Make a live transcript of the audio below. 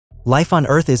Life on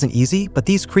Earth isn't easy, but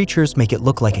these creatures make it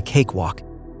look like a cakewalk.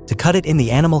 To cut it in the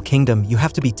animal kingdom, you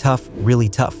have to be tough, really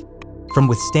tough. From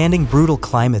withstanding brutal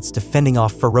climates to fending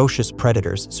off ferocious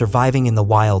predators, surviving in the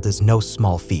wild is no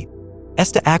small feat.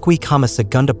 Esta aqui como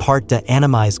segunda parte de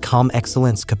animais com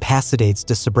excelentes capacidades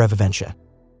de sobrevivência.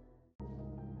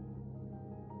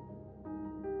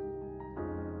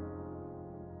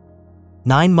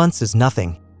 "9 months is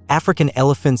nothing. African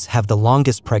elephants have the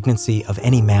longest pregnancy of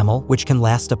any mammal, which can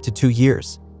last up to 2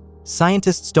 years.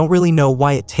 Scientists don't really know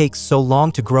why it takes so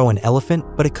long to grow an elephant,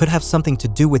 but it could have something to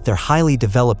do with their highly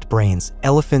developed brains.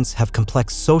 Elephants have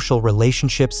complex social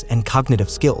relationships and cognitive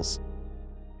skills.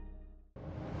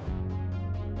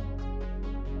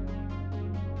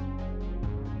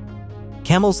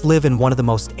 Camels live in one of the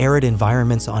most arid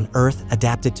environments on Earth,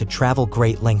 adapted to travel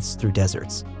great lengths through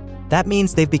deserts. That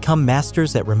means they've become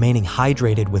masters at remaining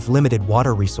hydrated with limited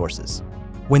water resources.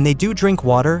 When they do drink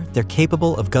water, they're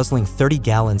capable of guzzling 30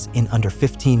 gallons in under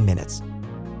 15 minutes.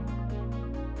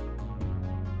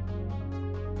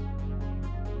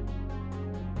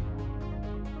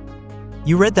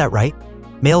 You read that right.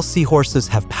 Male seahorses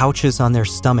have pouches on their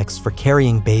stomachs for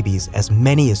carrying babies, as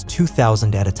many as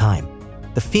 2,000 at a time.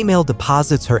 The female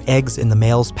deposits her eggs in the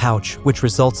male's pouch, which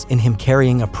results in him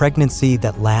carrying a pregnancy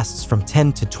that lasts from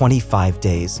 10 to 25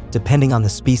 days, depending on the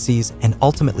species, and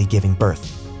ultimately giving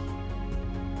birth.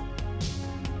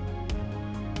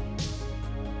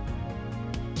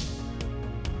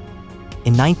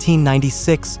 In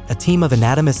 1996, a team of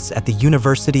anatomists at the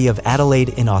University of Adelaide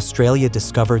in Australia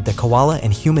discovered that koala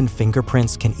and human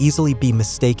fingerprints can easily be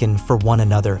mistaken for one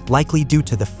another, likely due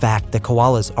to the fact that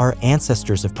koalas are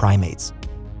ancestors of primates.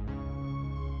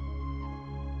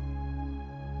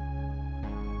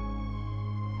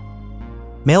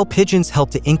 Male pigeons help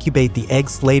to incubate the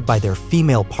eggs laid by their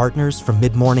female partners from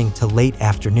mid-morning to late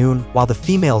afternoon, while the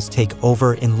females take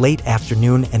over in late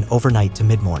afternoon and overnight to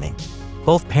mid-morning.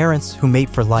 Both parents, who mate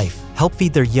for life, help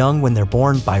feed their young when they're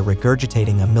born by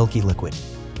regurgitating a milky liquid.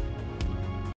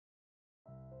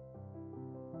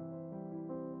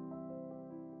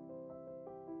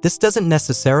 This doesn't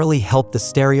necessarily help the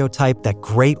stereotype that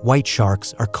great white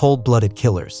sharks are cold-blooded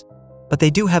killers, but they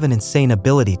do have an insane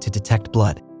ability to detect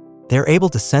blood. They're able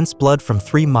to sense blood from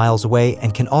 3 miles away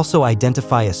and can also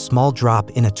identify a small drop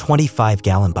in a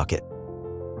 25-gallon bucket.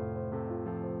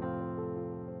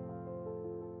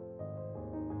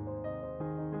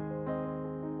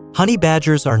 Honey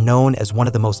badgers are known as one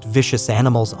of the most vicious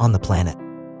animals on the planet,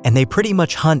 and they pretty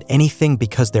much hunt anything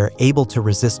because they're able to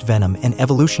resist venom, an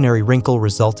evolutionary wrinkle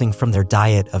resulting from their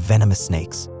diet of venomous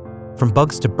snakes. From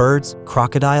bugs to birds,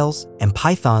 crocodiles, and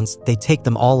pythons, they take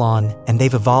them all on, and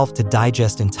they've evolved to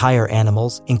digest entire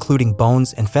animals, including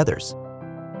bones and feathers.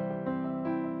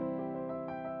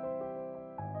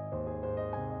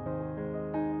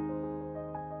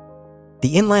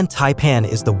 The inland taipan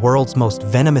is the world's most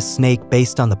venomous snake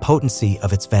based on the potency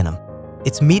of its venom.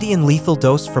 Its median lethal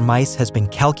dose for mice has been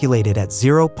calculated at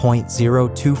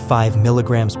 0.025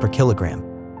 milligrams per kilogram.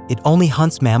 It only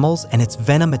hunts mammals, and its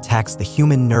venom attacks the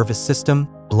human nervous system,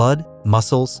 blood,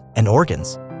 muscles, and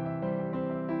organs.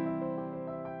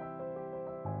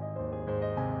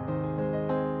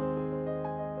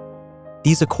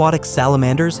 These aquatic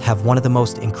salamanders have one of the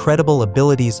most incredible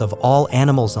abilities of all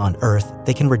animals on Earth.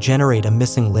 They can regenerate a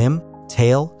missing limb,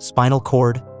 tail, spinal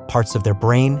cord, parts of their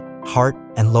brain, heart,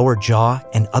 and lower jaw,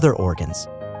 and other organs.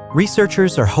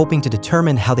 Researchers are hoping to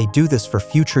determine how they do this for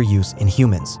future use in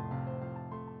humans.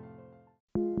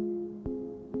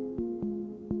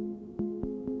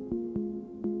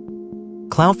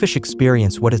 Clownfish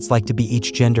experience what it's like to be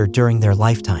each gender during their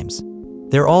lifetimes.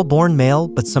 They're all born male,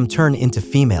 but some turn into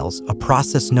females, a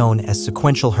process known as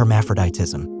sequential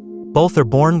hermaphroditism. Both are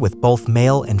born with both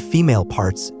male and female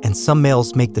parts, and some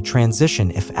males make the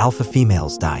transition if alpha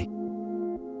females die.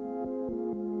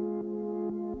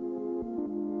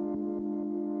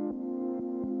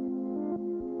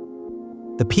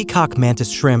 The peacock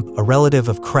mantis shrimp, a relative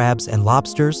of crabs and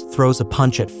lobsters, throws a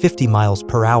punch at 50 miles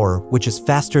per hour, which is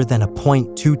faster than a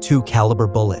 .22 caliber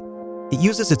bullet. It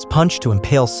uses its punch to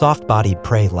impale soft-bodied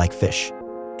prey like fish.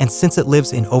 And since it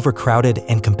lives in overcrowded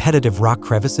and competitive rock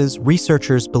crevices,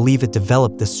 researchers believe it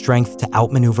developed the strength to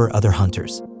outmaneuver other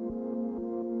hunters.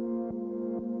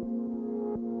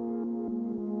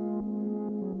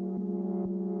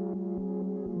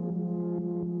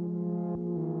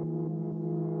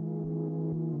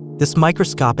 This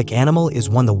microscopic animal is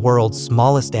one of the world's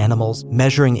smallest animals,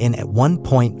 measuring in at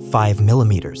 1.5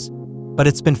 millimeters. But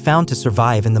it's been found to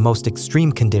survive in the most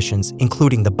extreme conditions,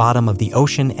 including the bottom of the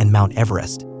ocean and Mount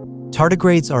Everest.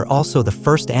 Tardigrades are also the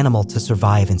first animal to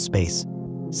survive in space.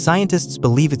 Scientists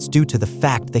believe it's due to the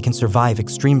fact they can survive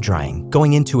extreme drying,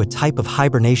 going into a type of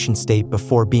hibernation state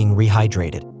before being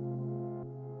rehydrated.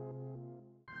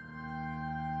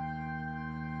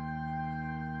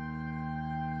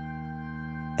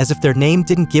 As if their name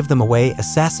didn't give them away,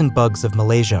 assassin bugs of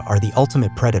Malaysia are the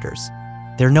ultimate predators.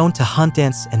 They're known to hunt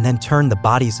ants and then turn the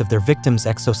bodies of their victims'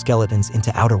 exoskeletons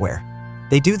into outerwear.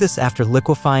 They do this after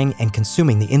liquefying and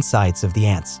consuming the insides of the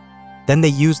ants. Then they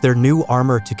use their new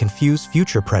armor to confuse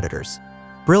future predators.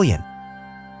 Brilliant.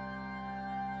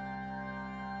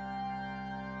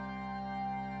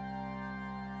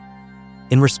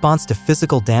 In response to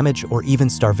physical damage or even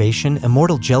starvation,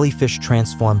 immortal jellyfish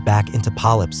transform back into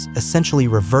polyps, essentially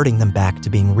reverting them back to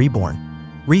being reborn.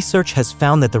 Research has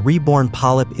found that the reborn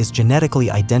polyp is genetically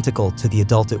identical to the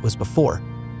adult it was before.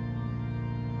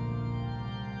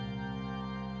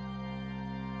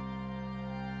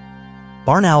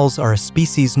 Barn owls are a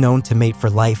species known to mate for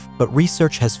life, but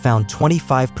research has found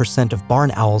 25% of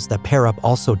barn owls that pair up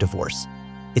also divorce.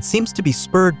 It seems to be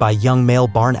spurred by young male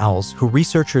barn owls who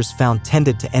researchers found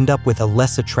tended to end up with a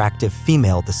less attractive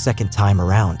female the second time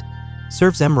around.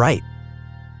 Serves them right.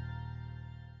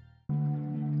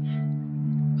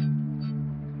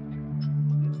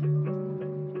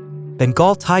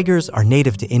 Bengal tigers are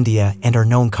native to India and are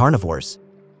known carnivores.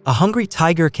 A hungry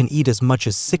tiger can eat as much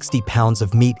as 60 pounds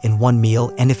of meat in one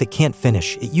meal, and if it can't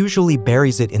finish, it usually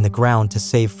buries it in the ground to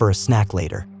save for a snack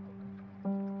later.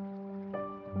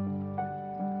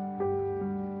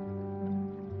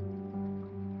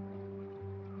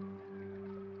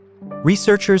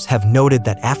 Researchers have noted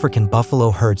that African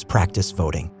buffalo herds practice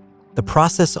voting. The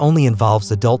process only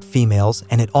involves adult females,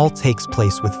 and it all takes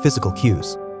place with physical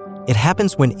cues. It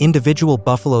happens when individual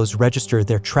buffaloes register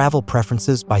their travel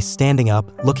preferences by standing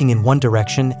up, looking in one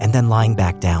direction, and then lying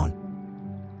back down.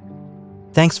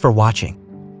 Thanks for watching.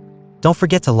 Don't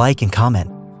forget to like and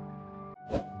comment.